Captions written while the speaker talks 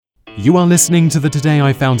You are listening to the Today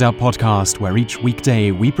I Found Out podcast, where each weekday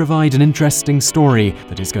we provide an interesting story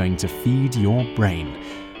that is going to feed your brain.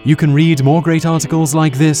 You can read more great articles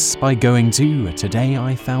like this by going to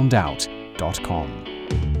todayifoundout.com.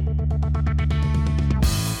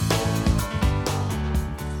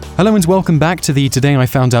 Hello and welcome back to the Today I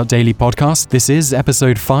Found Out Daily podcast. This is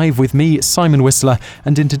episode 5 with me, Simon Whistler,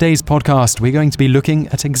 and in today's podcast we're going to be looking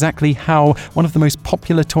at exactly how one of the most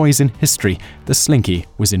popular toys in history, the Slinky,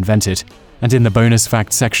 was invented. And in the bonus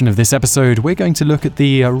fact section of this episode, we're going to look at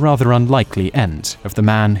the rather unlikely end of the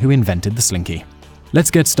man who invented the Slinky.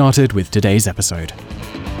 Let's get started with today's episode.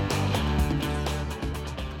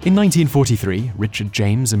 In 1943, Richard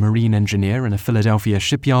James, a marine engineer in a Philadelphia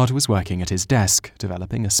shipyard, was working at his desk,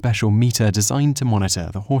 developing a special meter designed to monitor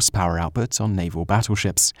the horsepower output on naval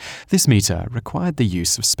battleships. This meter required the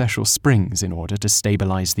use of special springs in order to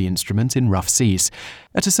stabilize the instrument in rough seas.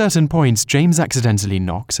 At a certain point, James accidentally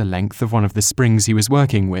knocked a length of one of the springs he was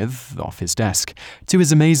working with off his desk. To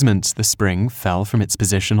his amazement, the spring fell from its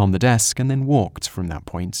position on the desk and then walked from that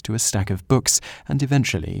point to a stack of books and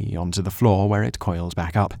eventually onto the floor where it coiled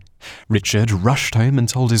back up. Richard rushed home and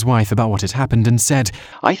told his wife about what had happened and said,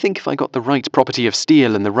 "I think if I got the right property of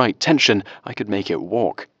steel and the right tension, I could make it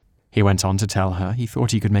walk." He went on to tell her he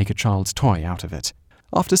thought he could make a child's toy out of it.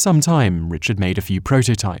 After some time, Richard made a few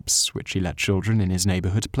prototypes, which he let children in his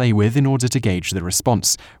neighborhood play with in order to gauge the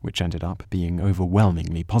response, which ended up being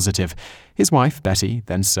overwhelmingly positive. His wife, Betty,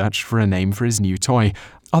 then searched for a name for his new toy.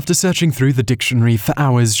 After searching through the dictionary for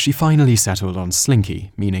hours, she finally settled on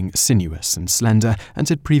Slinky, meaning sinuous and slender, and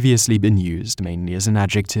had previously been used mainly as an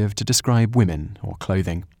adjective to describe women or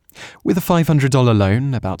clothing. With a $500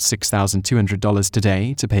 loan, about $6,200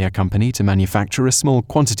 today, to pay a company to manufacture a small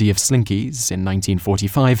quantity of Slinkies in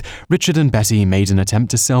 1945, Richard and Betty made an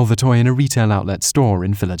attempt to sell the toy in a retail outlet store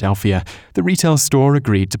in Philadelphia. The retail store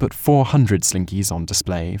agreed to put 400 Slinkies on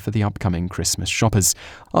display for the upcoming Christmas shoppers.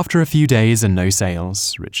 After a few days and no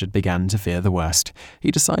sales, Richard began to fear the worst.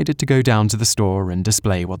 He decided to go down to the store and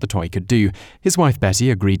display what the toy could do. His wife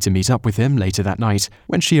Betty agreed to meet up with him later that night.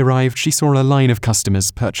 When she arrived, she saw a line of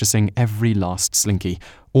customers purchasing every last Slinky.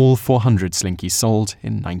 All 400 Slinkies sold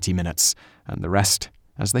in 90 minutes. And the rest,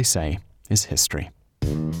 as they say, is history.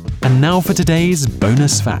 And now for today's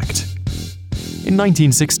bonus fact. In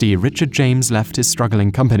 1960, Richard James left his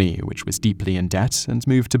struggling company, which was deeply in debt, and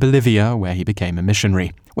moved to Bolivia, where he became a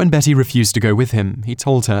missionary. When Betty refused to go with him, he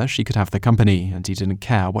told her she could have the company, and he didn't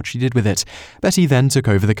care what she did with it. Betty then took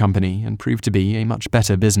over the company and proved to be a much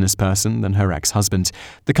better business person than her ex-husband.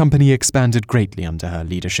 The company expanded greatly under her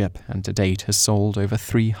leadership, and to date has sold over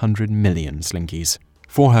 300 million Slinkies.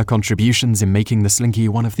 For her contributions in making the Slinky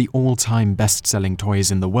one of the all-time best-selling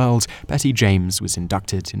toys in the world, Betty James was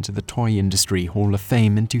inducted into the Toy Industry Hall of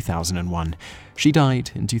Fame in 2001. She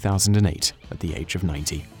died in 2008 at the age of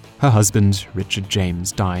 90. Her husband, Richard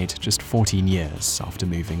James, died just 14 years after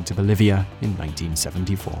moving to Bolivia in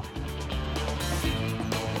 1974.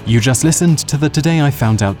 You just listened to the Today I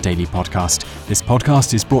Found Out Daily podcast. This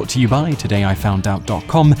podcast is brought to you by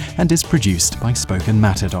todayifoundout.com and is produced by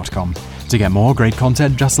spokenmatter.com. To get more great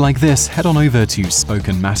content just like this, head on over to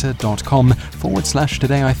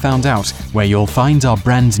spokenmatter.com/Today I Found Out, where you'll find our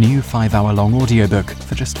brand new 5-hour-long audiobook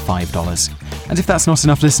for just $5. And if that's not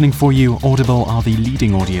enough listening for you, Audible are the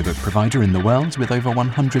leading audiobook provider in the world with over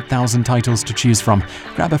 100,000 titles to choose from.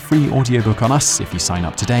 Grab a free audiobook on us if you sign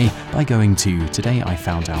up today by going to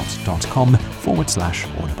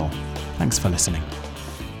todayifoundout.com/Audible. Thanks for listening.